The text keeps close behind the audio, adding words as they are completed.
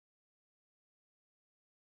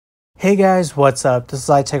Hey guys, what's up? This is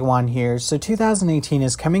iTech1 here. So 2018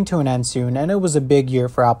 is coming to an end soon, and it was a big year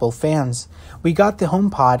for Apple fans. We got the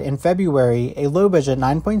HomePod in February, a low-budget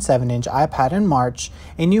 9.7-inch iPad in March,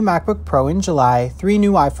 a new MacBook Pro in July, 3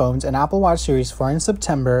 new iPhones, an Apple Watch Series 4 in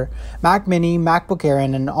September, Mac Mini, MacBook Air,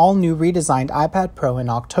 and an all-new redesigned iPad Pro in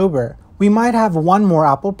October. We might have one more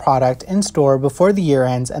Apple product in store before the year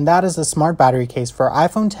ends, and that is a smart battery case for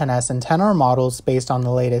iPhone XS and XR models based on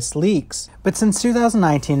the latest leaks. But since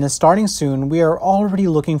 2019 is starting soon, we are already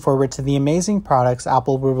looking forward to the amazing products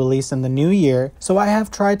Apple will release in the new year, so I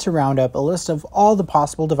have tried to round up a list of all the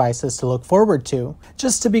possible devices to look forward to.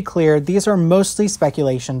 Just to be clear, these are mostly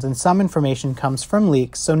speculations and some information comes from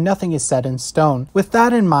leaks, so nothing is set in stone. With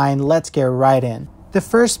that in mind, let's get right in. The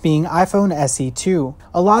first being iPhone SE 2.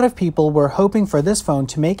 A lot of people were hoping for this phone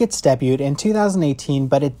to make its debut in 2018,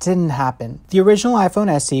 but it didn't happen. The original iPhone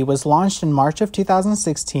SE was launched in March of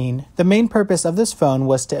 2016. The main purpose of this phone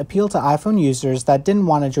was to appeal to iPhone users that didn't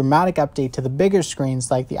want a dramatic update to the bigger screens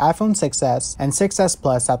like the iPhone 6s and 6s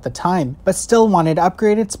Plus at the time, but still wanted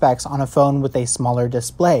upgraded specs on a phone with a smaller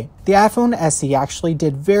display. The iPhone SE actually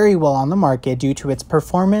did very well on the market due to its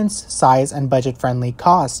performance, size, and budget-friendly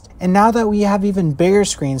cost. And now that we have even bigger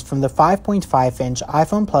screens from the 5.5-inch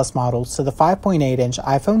iPhone Plus models to the 5.8-inch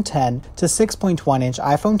iPhone X to 6.1-inch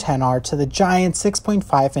iPhone XR to the giant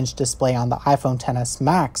 6.5-inch display on the iPhone XS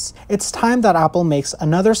Max, it's time that Apple makes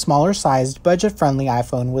another smaller-sized, budget-friendly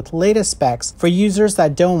iPhone with latest specs for users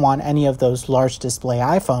that don't want any of those large display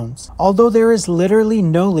iPhones. Although there is literally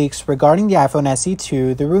no leaks regarding the iPhone SE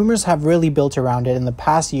 2, the rumors have really built around it in the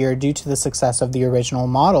past year due to the success of the original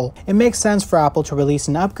model. It makes sense for Apple to release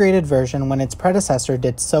an upgraded version when its predecessor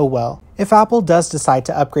did so well. If Apple does decide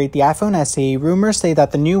to upgrade the iPhone SE, rumors say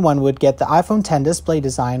that the new one would get the iPhone X display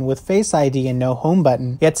design with Face ID and no home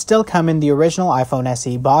button, yet still come in the original iPhone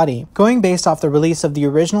SE body. Going based off the release of the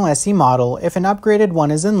original SE model, if an upgraded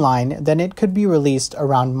one is in line, then it could be released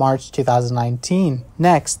around March 2019.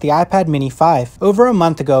 Next, the iPad Mini 5. Over a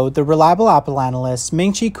month ago, the reliable Apple analyst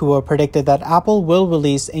Ming-Chi Kuo predicted that Apple will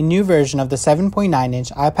release a new version of the 7.9-inch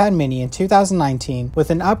iPad Mini in 2019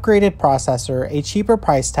 with an upgraded processor, a cheaper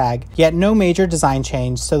price tag, yet no major design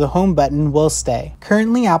change, so the home button will stay.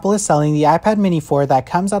 Currently, Apple is selling the iPad Mini 4 that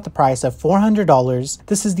comes at the price of $400.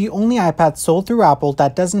 This is the only iPad sold through Apple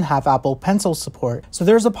that doesn't have Apple Pencil support, so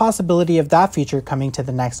there's a possibility of that feature coming to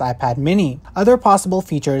the next iPad Mini. Other possible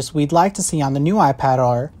features we'd like to see on the new iPad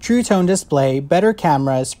are True Tone display, better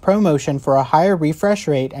cameras, ProMotion for a higher refresh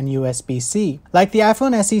rate, and USB-C. Like the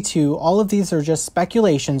iPhone SE 2, all of these are just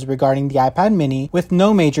speculations regarding the iPad Mini with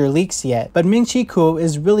no major leaks yet, but Ming-Chi Kuo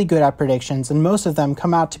is really good at predictions and most of them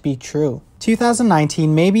come out to be true.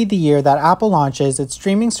 2019 may be the year that Apple launches its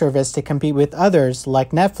streaming service to compete with others like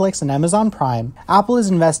Netflix and Amazon Prime. Apple is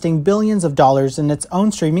investing billions of dollars in its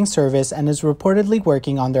own streaming service and is reportedly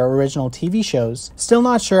working on their original TV shows. Still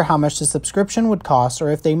not sure how much the subscription would cost or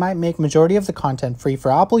if they might make majority of the content free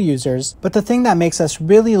for Apple users, but the thing that makes us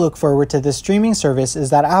really look forward to this streaming service is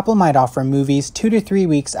that Apple might offer movies 2 to 3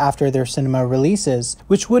 weeks after their cinema releases,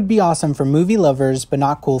 which would be awesome for movie lovers but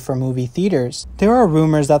not cool for movie theaters. There are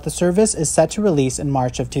rumors that the service is set to release in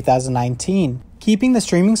March of 2019. Keeping the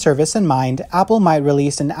streaming service in mind, Apple might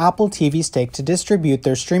release an Apple TV stick to distribute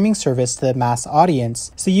their streaming service to the mass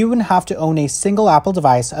audience, so you wouldn't have to own a single Apple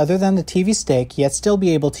device other than the TV stick yet still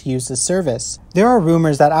be able to use the service. There are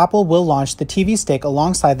rumors that Apple will launch the TV stick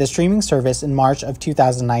alongside the streaming service in March of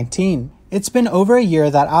 2019. It's been over a year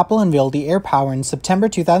that Apple unveiled the AirPower in September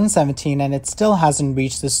 2017 and it still hasn't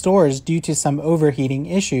reached the stores due to some overheating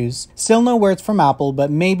issues. Still no words from Apple, but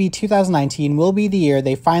maybe 2019 will be the year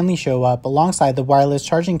they finally show up alongside the wireless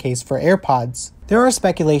charging case for AirPods. There are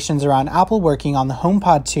speculations around Apple working on the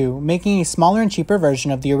HomePod 2, making a smaller and cheaper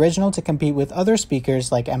version of the original to compete with other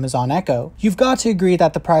speakers like Amazon Echo. You've got to agree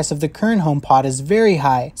that the price of the current HomePod is very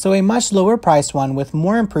high, so a much lower priced one with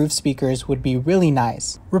more improved speakers would be really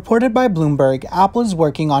nice. Reported by Bloomberg, Apple is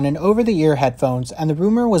working on an over-the-ear headphones, and the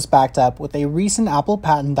rumor was backed up with a recent Apple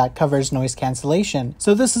patent that covers noise cancellation,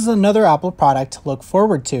 so this is another Apple product to look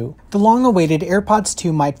forward to. The long-awaited AirPods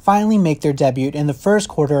 2 might finally make their debut in the first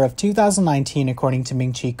quarter of 2019 according to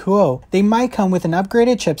Ming-Chi Kuo. They might come with an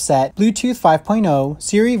upgraded chipset, Bluetooth 5.0,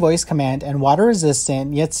 Siri voice command, and water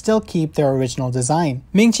resistant, yet still keep their original design.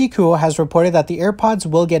 Ming-Chi Kuo has reported that the AirPods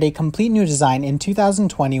will get a complete new design in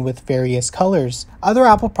 2020 with various colors. Other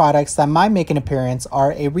Apple products that might make an appearance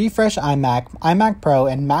are a refreshed iMac, iMac Pro,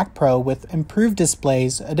 and Mac Pro with improved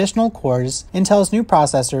displays, additional cores, Intel's new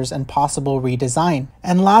processors, and possible redesign.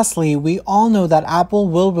 And lastly, we all know that Apple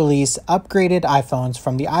will release upgraded iPhones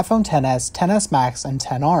from the iPhone XS, XS XS Max and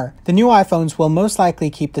XR. The new iPhones will most likely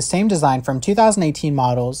keep the same design from 2018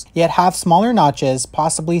 models, yet have smaller notches,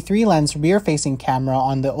 possibly 3-lens rear-facing camera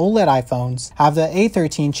on the OLED iPhones, have the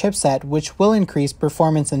A13 chipset which will increase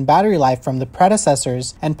performance and battery life from the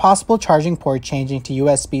predecessors, and possible charging port changing to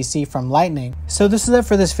USB-C from Lightning. So this is it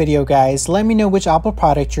for this video, guys. Let me know which Apple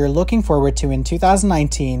product you're looking forward to in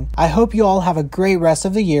 2019. I hope you all have a great rest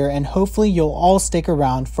of the year, and hopefully you'll all stick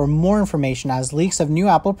around for more information as leaks of new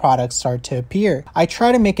Apple products start to appear. I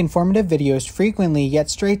try to make informative videos frequently yet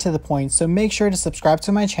straight to the point, so make sure to subscribe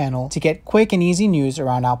to my channel to get quick and easy news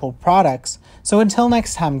around Apple products. So until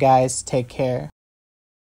next time, guys, take care.